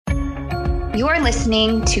You are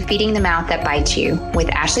listening to Feeding the Mouth That Bites You with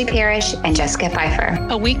Ashley Parrish and Jessica Pfeiffer,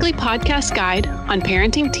 a weekly podcast guide on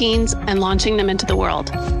parenting teens and launching them into the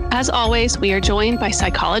world. As always, we are joined by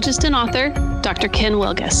psychologist and author, Dr. Ken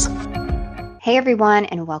Wilgus. Hey everyone,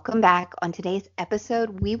 and welcome back. On today's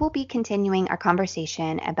episode, we will be continuing our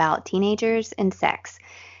conversation about teenagers and sex.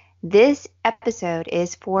 This episode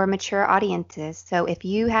is for mature audiences, so if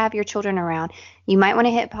you have your children around, you might want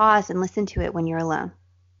to hit pause and listen to it when you're alone.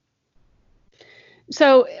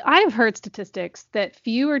 So I've heard statistics that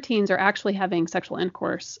fewer teens are actually having sexual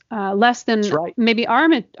intercourse, less than maybe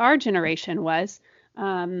our generation was.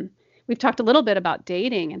 We've talked a little bit about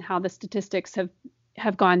dating and how the statistics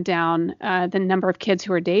have gone down, the number of kids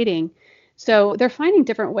who are dating. So they're finding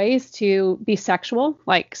different ways to be sexual,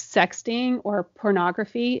 like sexting or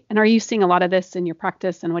pornography. And are you seeing a lot of this in your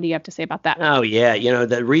practice? And what do you have to say about that? Oh, yeah. You know,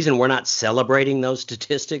 the reason we're not celebrating those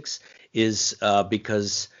statistics is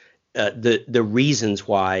because the reasons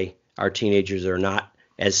why our teenagers are not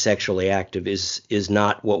as sexually active is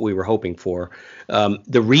not what we were hoping for.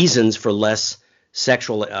 The reasons for less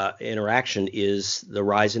sexual interaction is the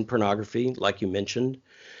rise in pornography, like you mentioned,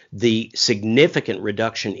 the significant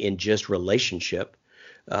reduction in just relationship.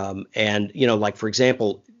 And, you know, like, for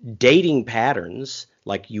example, dating patterns,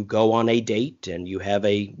 like you go on a date and you have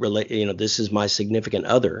this is my significant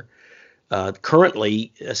other.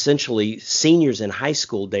 Currently, essentially, seniors in high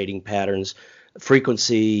school dating patterns,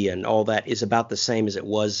 frequency and all that is about the same as it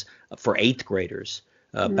was for eighth graders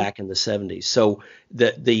back in the 70s. So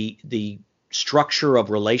the structure of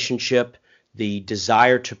relationship, the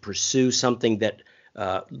desire to pursue something that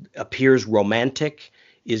appears romantic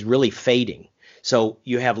is really fading. So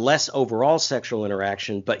you have less overall sexual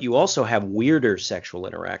interaction, but you also have weirder sexual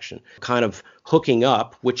interaction, kind of hooking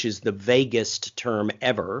up, which is the vaguest term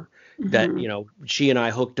ever. That, you know, she and I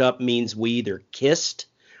hooked up means we either kissed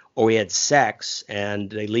or we had sex, and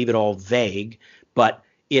they leave it all vague. But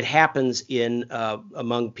it happens in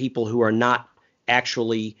among people who are not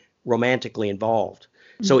actually romantically involved.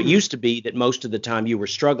 So it used to be that most of the time you were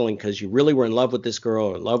struggling because you really were in love with this girl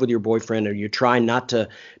or in love with your boyfriend, or you're trying not to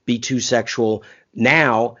be too sexual.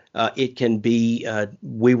 Now it can be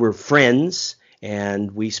we were friends and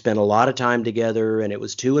we spent a lot of time together, and it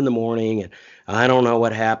was 2 a.m. and I don't know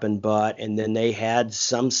what happened, and then they had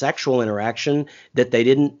some sexual interaction that they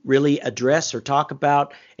didn't really address or talk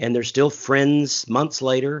about, and they're still friends months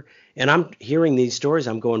later. And I'm hearing these stories,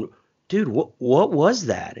 I'm going, dude, what was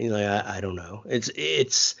that? And you're like, I don't know.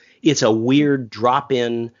 It's a weird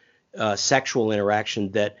drop-in sexual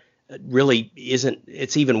interaction that really isn't.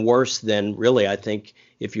 It's even worse than really, I think,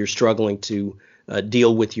 if you're struggling to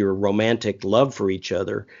deal with your romantic love for each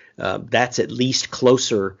other. That's at least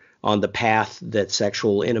closer on the path that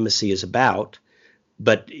sexual intimacy is about.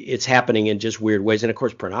 But it's happening in just weird ways. And of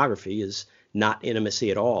course, pornography is not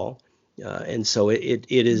intimacy at all. And so it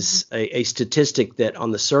is a statistic that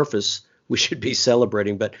on the surface we should be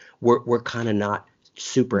celebrating, but we're kind of not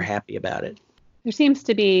super happy about it. There seems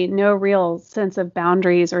to be no real sense of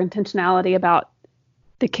boundaries or intentionality about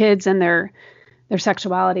the kids and their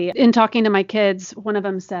sexuality. In talking to my kids, one of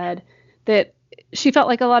them said that she felt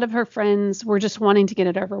like a lot of her friends were just wanting to get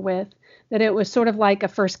it over with, that it was sort of like a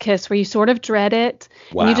first kiss where you sort of dread it.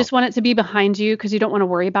 Wow. And you just want it to be behind you because you don't want to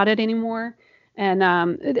worry about it anymore. And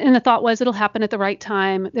the thought was it'll happen at the right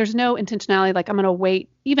time. There's no intentionality like I'm going to wait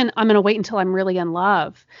until I'm really in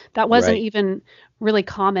love. That wasn't even really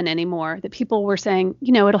common anymore, that people were saying,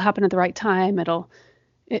 you know, it'll happen at the right time. I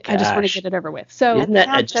just want to get it over with. So isn't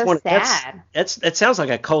that so sad? That sounds like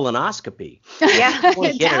a colonoscopy. Yeah,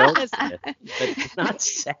 it does. But it's not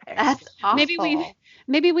sex. That's awful.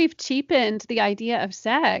 Maybe we've cheapened the idea of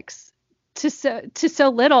sex to so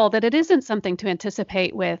little that it isn't something to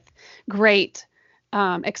anticipate with great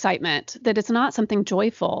excitement, that it's not something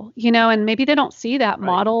joyful, you know, and maybe they don't see that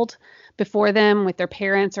modeled before them with their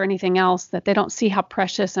parents or anything else, that they don't see how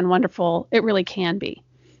precious and wonderful it really can be.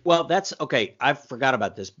 Well, that's okay. I forgot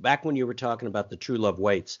about this. Back when you were talking about the True Love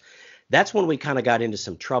Waits, that's when we kind of got into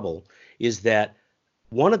some trouble, is that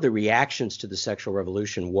one of the reactions to the sexual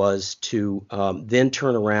revolution was to then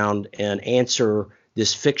turn around and answer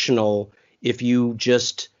this fictional, if you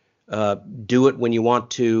just do it when you want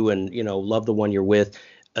to and, you know, love the one you're with,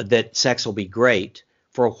 that sex will be great.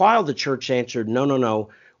 For a while, the church answered, no.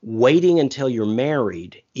 Waiting until you're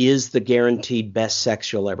married is the guaranteed best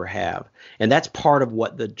sex you'll ever have. And that's part of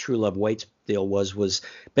what the True Love Waits deal was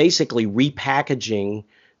basically repackaging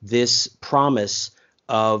this promise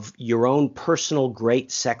of your own personal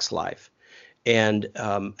great sex life. And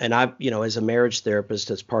I, you know, as a marriage therapist,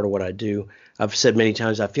 as part of what I do, I've said many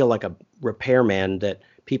times, I feel like a repairman, that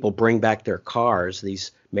people bring back their cars,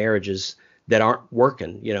 these marriages that aren't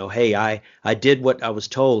working. Hey, I did what I was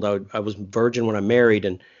told. I was virgin when I married,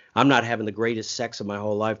 and I'm not having the greatest sex of my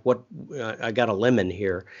whole life. What I got a lemon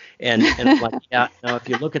here, and I'm like, yeah. Now, if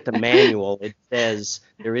you look at the manual, it says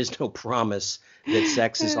there is no promise that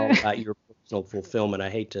sex is all about your personal fulfillment. I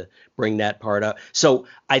hate to bring that part up. So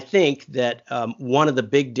I think that one of the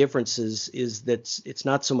big differences is that it's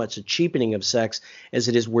not so much a cheapening of sex as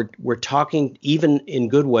it is we're talking, even in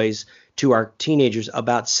good ways, to our teenagers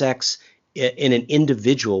about sex in an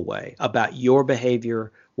individual way, about your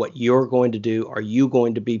behavior, what you're going to do. Are you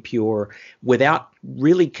going to be pure? Without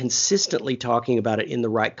really consistently talking about it in the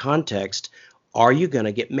right context. Are you going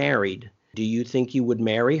to get married? Do you think you would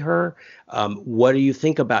marry her? What do you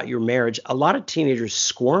think about your marriage? A lot of teenagers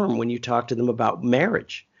squirm when you talk to them about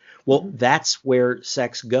marriage. Well, that's where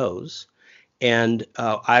sex goes. And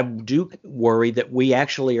I do worry that we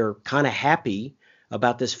actually are kind of happy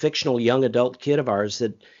about this fictional young adult kid of ours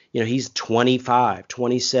that, he's 25,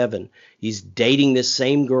 27. He's dating this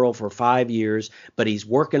same girl for 5 years, but he's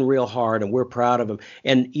working real hard and we're proud of him.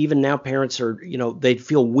 And even now parents are, they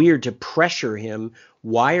feel weird to pressure him.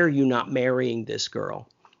 Why are you not marrying this girl?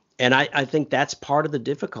 And I think that's part of the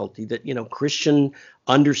difficulty that, Christian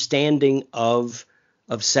understanding of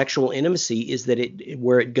sexual intimacy is that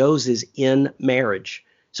where it goes is in marriage.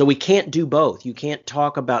 So we can't do both. You can't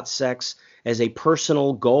talk about sex as a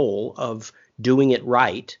personal goal of doing it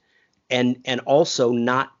right and also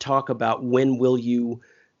not talk about when will you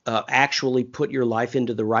actually put your life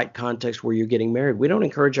into the right context where you're getting married. We don't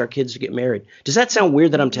encourage our kids to get married. Does that sound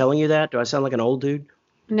weird that I'm telling you that? Do I sound like an old dude?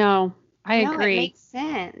 No, I agree. No, it makes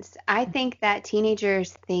sense. I think that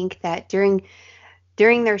teenagers think that during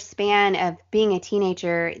their span of being a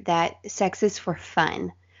teenager that sex is for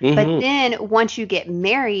fun. Mm-hmm. But then once you get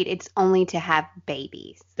married, it's only to have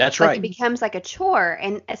babies. That's right. It becomes like a chore.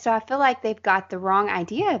 And so I feel like they've got the wrong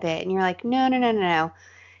idea of it. And you're like, no.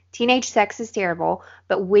 Teenage sex is terrible.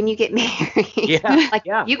 But when you get married,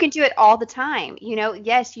 you can do it all the time.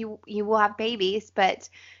 Yes, you will have babies, but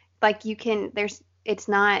like it's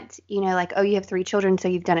not, like, oh, you have 3 children, so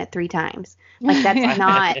you've done it 3 times. Like that's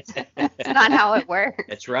not how it works.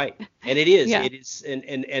 That's right. And it is. Yeah. It is.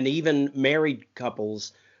 And even married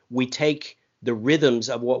couples, we take the rhythms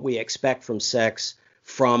of what we expect from sex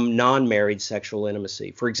from non-married sexual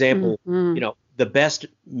intimacy. For example, the best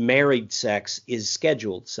married sex is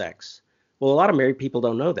scheduled sex. Well, a lot of married people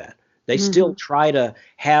don't know that. They still try to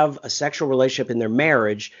have a sexual relationship in their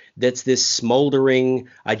marriage that's this smoldering,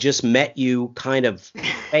 I just met you kind of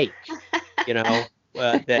fake,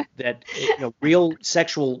 that real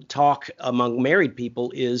sexual talk among married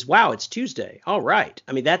people is, wow, it's Tuesday. All right.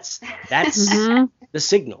 I mean, that's the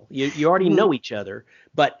signal. You already know each other,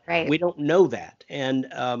 but we don't know that.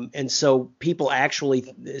 And so people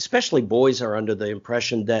actually, especially boys, are under the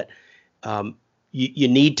impression that you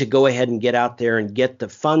need to go ahead and get out there and get the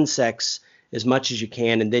fun sex as much as you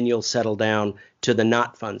can, and then you'll settle down to the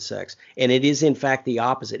not fun sex. And it is, in fact, the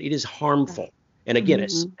opposite. It is harmful. And again,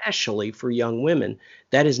 especially for young women,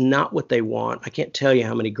 that is not what they want. I can't tell you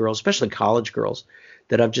how many girls, especially college girls,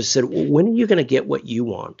 that I've just said, well, when are you going to get what you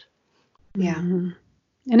want? Yeah. And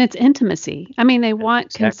it's intimacy. I mean, they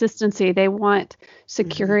want consistency. They want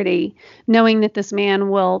security, knowing that this man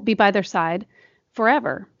will be by their side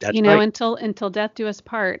forever, That's right. until death do us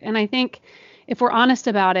part. And I think if we're honest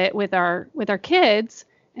about it with our kids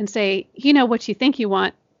and say, what you think you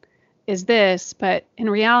want is this, but in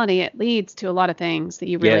reality, it leads to a lot of things that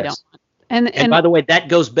you really don't want. And by the way, that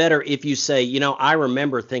goes better if you say, I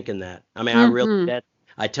remember thinking that. I mean, I really,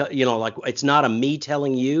 I tell, like, it's not a me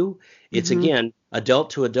telling you. It's again, adult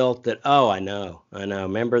to adult that, oh, I know.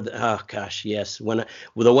 Remember that? Oh gosh, yes.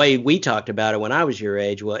 The way we talked about it when I was your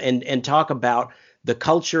age, well, and talk about the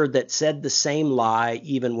culture that said the same lie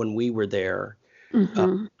even when we were there,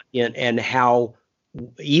 and how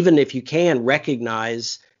even if you can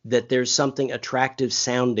recognize that there's something attractive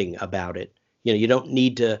sounding about it, you don't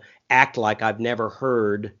need to act like I've never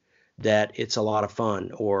heard that it's a lot of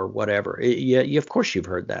fun or whatever. Of course you've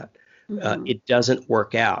heard that. It doesn't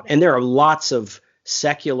work out. And there are lots of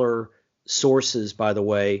secular sources, by the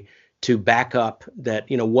way, to back up that,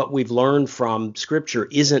 what we've learned from Scripture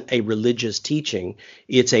isn't a religious teaching.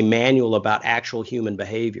 It's a manual about actual human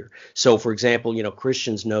behavior. So, for example,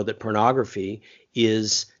 Christians know that pornography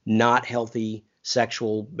is not healthy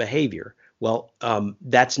sexual behavior. Well,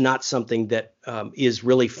 that's not something that is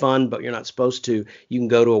really fun, but you're not supposed to. You can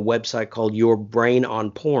go to a website called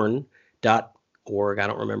yourbrainonporn.org. I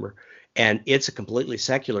don't remember. And it's a completely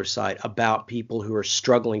secular site about people who are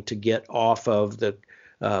struggling to get off of the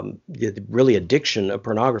really addiction of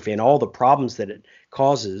pornography and all the problems that it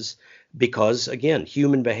causes because, again,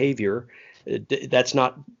 human behavior That's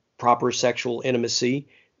not proper sexual intimacy.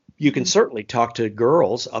 You can certainly talk to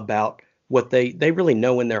girls about what they really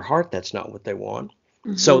know in their heart that's not what they want.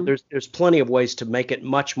 So there's plenty of ways to make it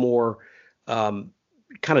much more kind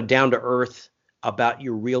of down to earth about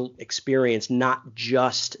your real experience, not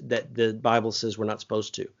just that the Bible says we're not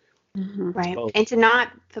supposed to. Right. And to not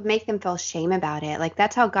make them feel shame about it. Like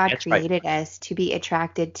that's how God created us, to be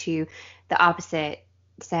attracted to the opposite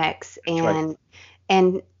sex. And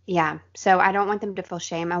yeah, so I don't want them to feel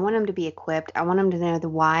shame. I want them to be equipped. I want them to know the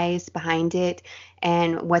whys behind it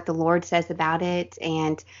and what the Lord says about it.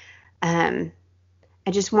 And I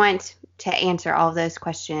just want to answer all of those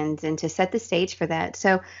questions and to set the stage for that.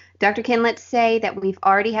 So, Dr. Ken, let's say that we've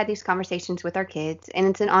already had these conversations with our kids, and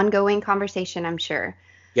it's an ongoing conversation, I'm sure.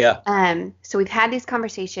 Yeah. So we've had these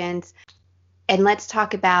conversations, and let's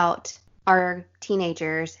talk about our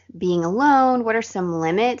teenagers being alone. What are some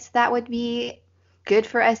limits that would be good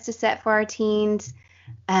for us to set for our teens?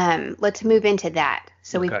 Let's move into that.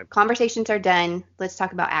 So conversations are done. Let's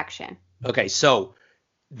talk about action. Okay, so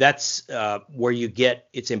that's where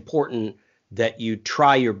it's important that you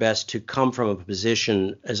try your best to come from a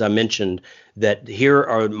position, as I mentioned, that here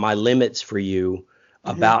are my limits for you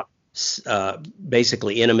about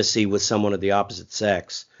basically intimacy with someone of the opposite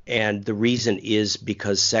sex. And the reason is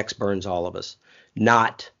because sex burns all of us.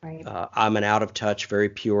 Not I'm an out of touch, very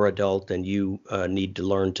pure adult, and you need to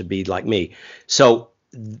learn to be like me. So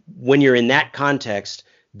when you're in that context,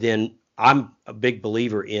 then I'm a big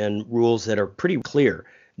believer in rules that are pretty clear.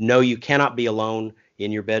 No, you cannot be alone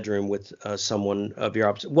in your bedroom with someone of your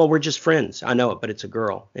opposite. Well, we're just friends. I know it, but it's a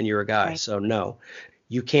girl and you're a guy. Right. So no,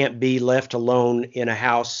 you can't be left alone in a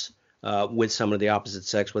house with someone of the opposite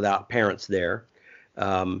sex without parents there.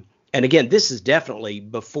 And again, this is definitely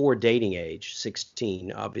before dating age,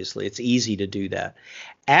 16, obviously. It's easy to do that.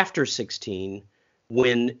 After 16,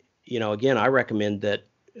 when, again, I recommend that.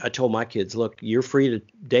 I told my kids, look, you're free to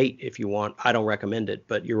date if you want. I don't recommend it,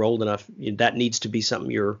 but you're old enough. That needs to be something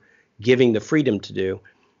you're giving the freedom to do.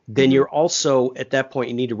 Then you're also, at that point,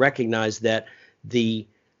 you need to recognize that the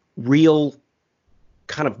real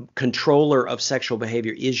kind of controller of sexual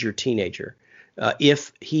behavior is your teenager.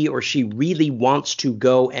 If he or she really wants to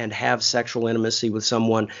go and have sexual intimacy with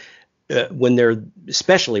someone when they're,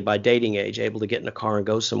 especially by dating age, able to get in a car and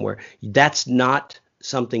go somewhere, that's not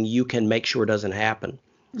something you can make sure doesn't happen.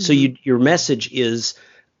 So your message is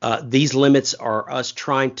these limits are us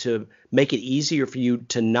trying to make it easier for you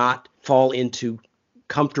to not fall into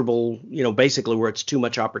comfortable, basically where it's too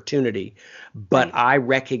much opportunity. But I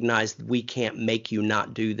recognize that we can't make you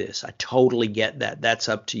not do this. I totally get that. That's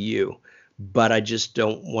up to you. But I just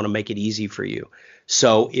don't want to make it easy for you.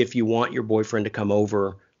 So if you want your boyfriend to come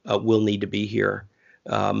over, we'll need to be here.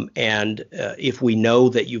 And if we know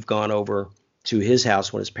that you've gone over to his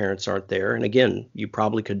house when his parents aren't there. And again, you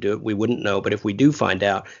probably could do it. We wouldn't know. But if we do find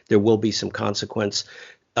out, there will be some consequence.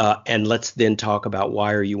 And let's then talk about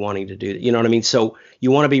why are you wanting to do that? You know what I mean? So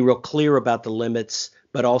you want to be real clear about the limits,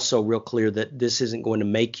 but also real clear that this isn't going to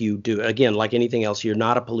make you do it. Again, like anything else, you're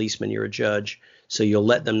not a policeman, you're a judge. So you'll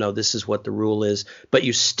let them know this is what the rule is. But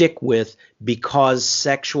you stick with, because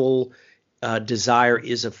sexual desire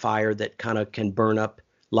is a fire that kind of can burn up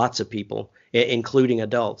lots of people, including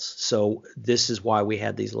adults. So this is why we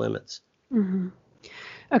had these limits.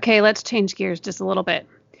 Okay, let's change gears just a little bit.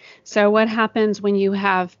 So what happens when you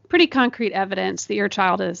have pretty concrete evidence that your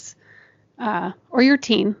child is, or your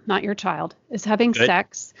teen, not your child, is having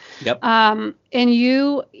sex? Yep. And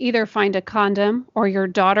you either find a condom, or your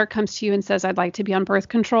daughter comes to you and says, I'd like to be on birth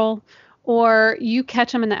control, or you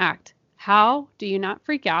catch them in the act. How do you not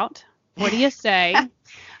freak out? What do you say?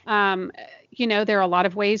 There are a lot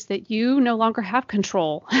of ways that you no longer have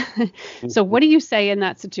control. So what do you say in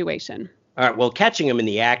that situation? All right. Well, catching them in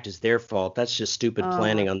the act is their fault. That's just stupid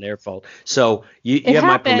planning on their fault. So you have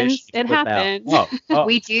my permission. It happens.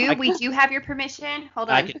 We do have your permission. Hold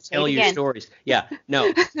on. I can tell you stories. Yeah.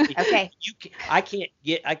 No. Okay. I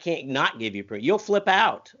can't not give you permission. You'll flip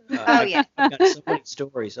out. Yeah. I've got so many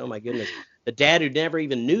stories. Oh my goodness. The dad who never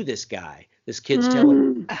even knew this guy. This kid's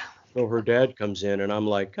telling. So her dad comes in and I'm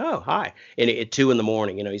like, oh, hi. And at 2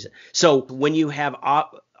 a.m, so when you have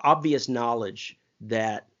obvious knowledge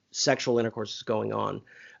that sexual intercourse is going on,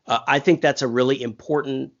 I think that's a really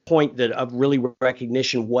important point of really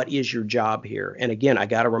recognition. What is your job here? And again, I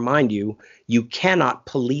got to remind you, you cannot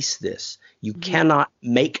police this. You cannot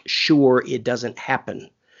make sure it doesn't happen.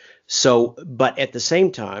 So, but at the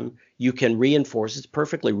same time, you can reinforce, it's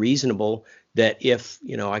perfectly reasonable that if,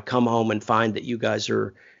 I come home and find that you guys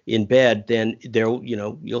are in bed, then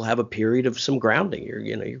you'll have a period of some grounding.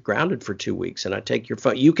 You're grounded for 2 weeks and I take your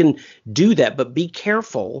phone. You can do that, but be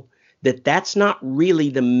careful that's not really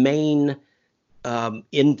the main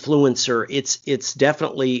influencer. It's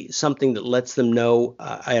definitely something that lets them know,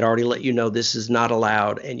 I had already let you know this is not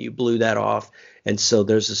allowed, and you blew that off, and so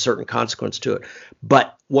there's a certain consequence to it.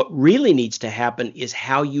 But what really needs to happen is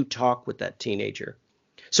how you talk with that teenager.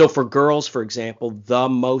 So for girls, for example, the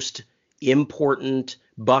most important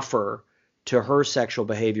buffer to her sexual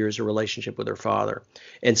behavior is a relationship with her father.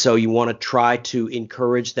 And so you want to try to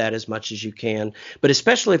encourage that as much as you can. But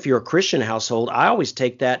especially if you're a Christian household, I always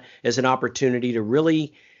take that as an opportunity to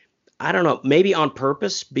really, I don't know, maybe on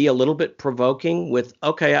purpose, be a little bit provoking with,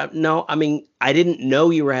 okay, I didn't know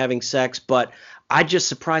you were having sex, but I just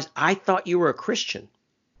surprised. I thought you were a Christian.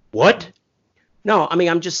 What? No,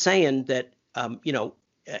 I'm just saying that,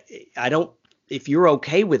 if you're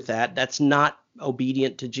okay with that, that's not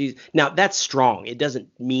obedient to Jesus. Now, that's strong. It doesn't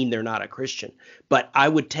mean they're not a Christian, but I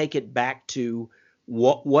would take it back to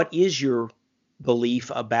what is your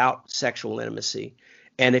belief about sexual intimacy?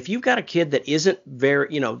 And if you've got a kid that isn't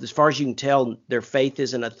very, as far as you can tell, their faith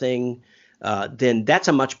isn't a thing, then that's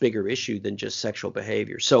a much bigger issue than just sexual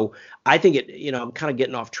behavior. So I think I'm kind of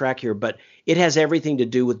getting off track here, but it has everything to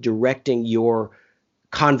do with directing your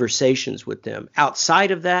conversations with them.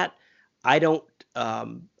 Outside of that, I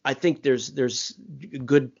think there's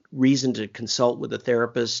good reason to consult with a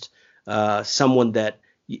therapist, someone that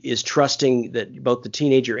is trusting, that both the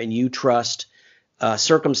teenager and you trust.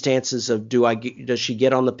 Circumstances of does she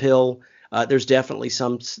get on the pill? There's definitely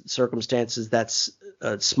some circumstances that's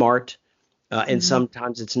smart, and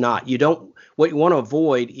sometimes it's not. What you want to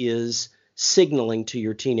avoid is signaling to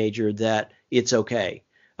your teenager that it's okay.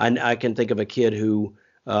 I can think of a kid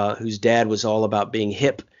whose dad was all about being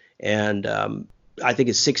hip, and I think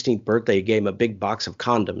his 16th birthday, he gave him a big box of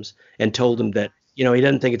condoms and told him that, he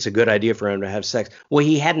doesn't think it's a good idea for him to have sex. Well,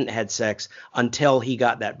 he hadn't had sex until he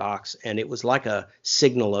got that box, and it was like a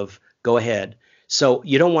signal of go ahead. So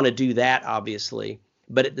you don't want to do that, obviously.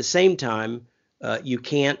 But at the same time, you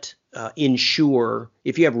can't ensure,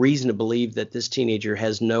 if you have reason to believe that this teenager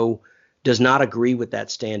does not agree with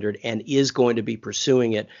that standard and is going to be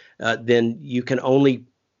pursuing it, then you can only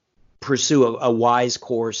pursue a wise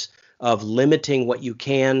course of limiting what you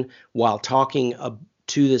can while talking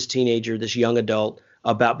to this teenager, this young adult,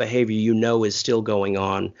 about behavior is still going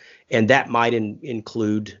on. And that might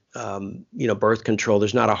include, birth control.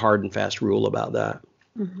 There's not a hard and fast rule about that.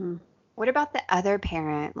 Mm-hmm. What about the other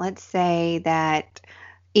parent? Let's say that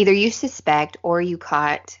either you suspect or you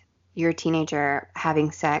caught your teenager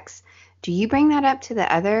having sex. Do you bring that up to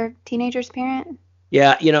the other teenager's parent?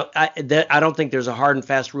 Yeah, I don't think there's a hard and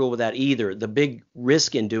fast rule with that either. The big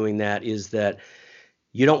risk in doing that is that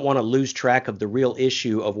you don't want to lose track of the real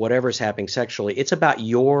issue of whatever's happening sexually. It's about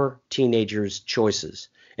your teenager's choices.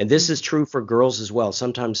 And this is true for girls as well.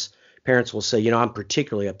 Sometimes parents will say, I'm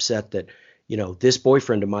particularly upset that, this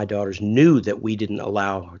boyfriend of my daughter's knew that we didn't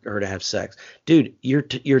allow her to have sex. Dude, your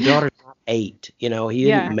daughter's not 8. He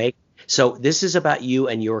didn't make. So this is about you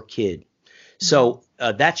and your kid. So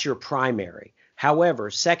that's your primary. However,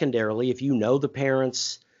 secondarily, if you know the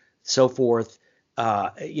parents, so forth,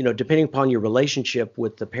 depending upon your relationship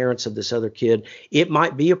with the parents of this other kid, it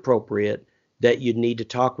might be appropriate that you'd need to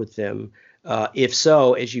talk with them. If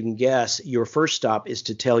so, as you can guess, your first stop is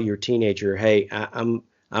to tell your teenager, hey, I'm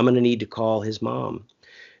going to need to call his mom.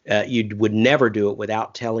 You would never do it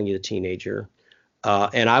without telling the teenager.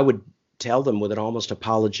 And I would tell them with an almost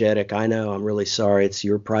apologetic, I know, I'm really sorry, it's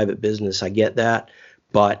your private business. I get that.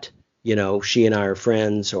 But she and I are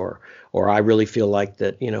friends, or I really feel like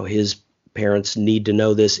that, his parents need to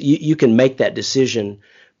know this. You can make that decision,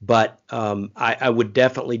 but I would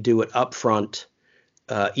definitely do it up front.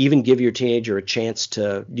 Even give your teenager a chance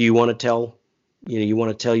to, do you want to tell, you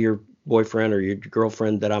want to tell your boyfriend or your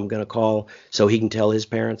girlfriend that I'm going to call so he can tell his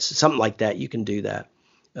parents? Something like that, you can do that.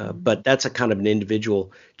 But that's a kind of an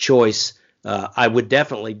individual choice. I would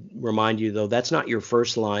definitely remind you, though, that's not your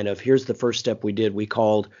first line of, here's the first step we did. We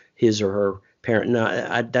called his or her parent.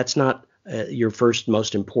 No, that's not your first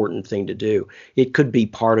most important thing to do. It could be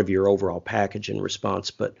part of your overall package and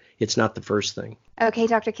response, but it's not the first thing. Okay,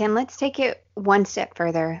 Dr. Ken, let's take it one step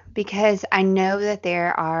further, because I know that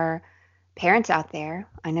there are parents out there.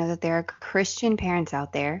 I know that there are Christian parents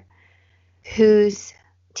out there whose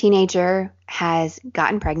teenager has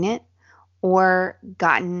gotten pregnant or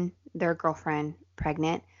gotten their girlfriend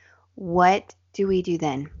pregnant. What do we do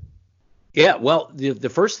then? Yeah, well, the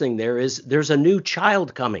first thing there is there's a new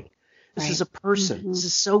child coming. This is a person. Mm-hmm. This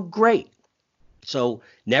is so great. So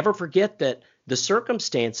never forget that the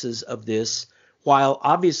circumstances of this, while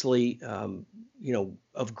obviously,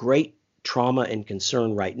 of great trauma and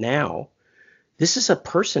concern right now, this is a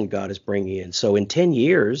person God is bringing in. So in 10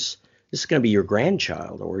 years, This is going to be your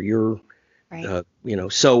grandchild or your, Right.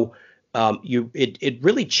 So it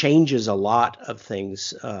really changes a lot of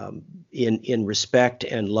things in respect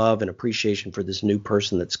and love and appreciation for this new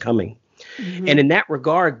person that's coming. Mm-hmm. And in that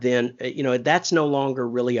regard, then, that's no longer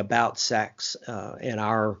really about sex and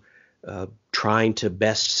our trying to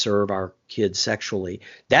best serve our kids sexually.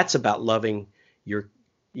 That's about loving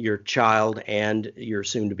your child and your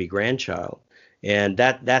soon-to-be grandchild. And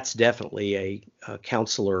that's definitely a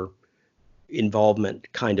counselor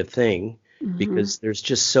involvement kind of thing, because there's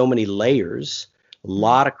just so many layers. A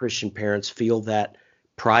lot of Christian parents feel that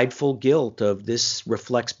prideful guilt of this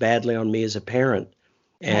reflects badly on me as a parent.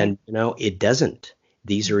 And, it doesn't.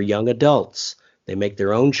 These are young adults. They make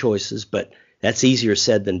their own choices, but that's easier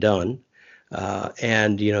said than done.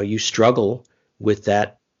 And, you struggle with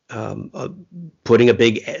that, putting a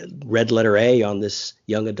big red letter A on this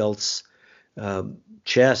young adult's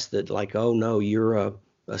chest that like, oh, no, you're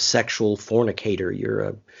a sexual fornicator.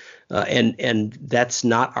 You're and that's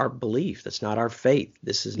not our belief. That's not our faith.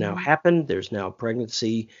 This has now happened. There's now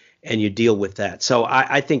pregnancy, and you deal with that. So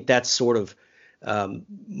I think that's sort of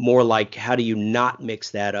more like, how do you not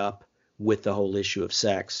mix that up with the whole issue of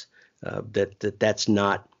sex? That's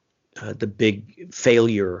not the big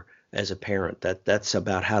failure as a parent. That's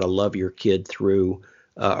about how to love your kid through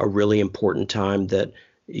a really important time that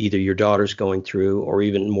either your daughter's going through, or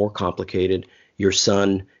even more complicated, your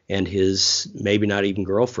son and his maybe not even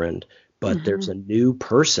girlfriend, but there's a new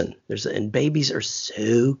person. And babies are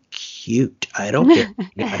so cute. I don't care.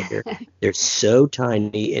 They're so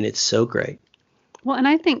tiny, and it's so great. Well, and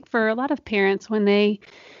I think for a lot of parents, when they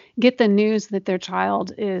get the news that their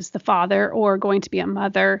child is the father or going to be a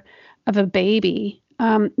mother of a baby,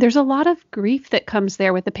 there's a lot of grief that comes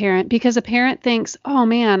there with the parent, because a parent thinks, oh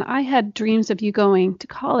man, I had dreams of you going to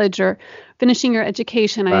college or finishing your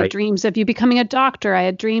education. I had dreams of you becoming a doctor. I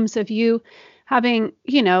had dreams of you having,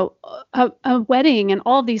 a wedding and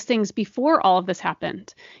all of these things before all of this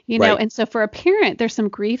happened, And so for a parent, there's some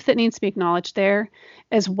grief that needs to be acknowledged there,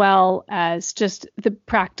 as well as just the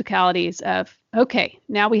practicalities of, okay,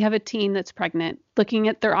 now we have a teen that's pregnant, looking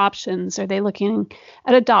at their options. Are they looking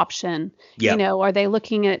at adoption? Are they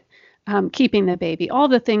looking at keeping the baby? All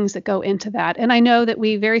the things that go into that. And I know that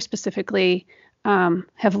we very specifically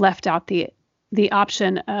have left out the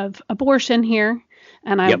option of abortion here.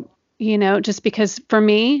 And just because for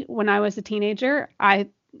me, when I was a teenager, I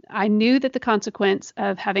knew that the consequence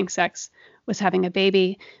of having sex was having a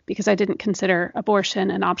baby, because I didn't consider abortion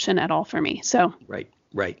an option at all for me. So Right.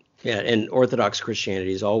 Yeah, and Orthodox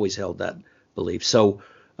Christianity has always held that belief. So,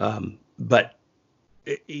 but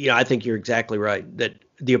I think you're exactly right that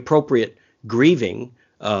the appropriate grieving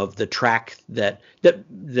of the track that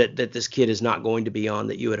this kid is not going to be on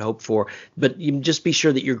that you had hoped for, but you just be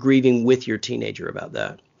sure that you're grieving with your teenager about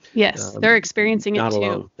that. Yes, they're experiencing not it too.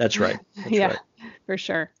 Alone. That's right. Right. For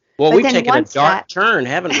sure. Well, we've taken a dark turn,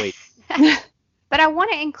 haven't we? But I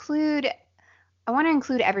want to include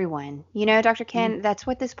everyone. Dr. Ken, that's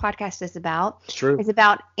what this podcast is about. It's true. It's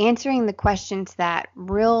about answering the questions that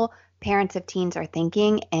real parents of teens are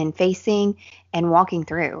thinking and facing and walking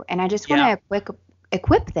through. And I just want to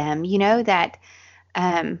equip them, that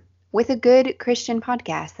with a good Christian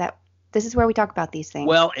podcast, that this is where we talk about these things.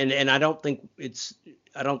 Well, and I don't think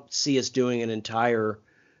I don't see us doing an entire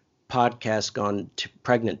podcast on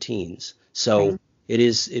pregnant teens. So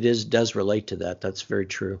it does relate to that. That's very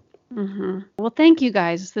true. Mm-hmm. Well, thank you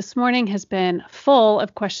guys. This morning has been full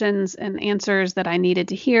of questions and answers that I needed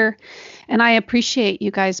to hear. And I appreciate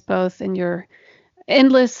you guys both and your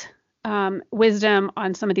endless wisdom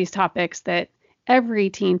on some of these topics that every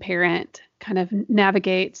teen parent kind of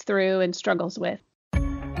navigates through and struggles with.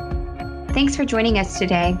 Thanks for joining us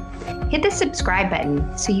today. Hit the subscribe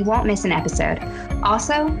button so you won't miss an episode.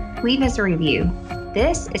 Also, leave us a review.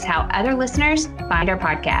 This is how other listeners find our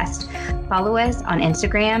podcast. Follow us on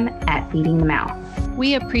Instagram at Feeding the Mouth.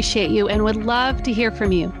 We appreciate you and would love to hear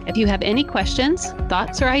from you. If you have any questions,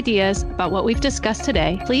 thoughts, or ideas about what we've discussed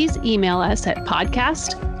today, please email us at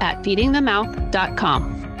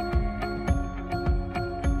podcast@feedingthemouth.com.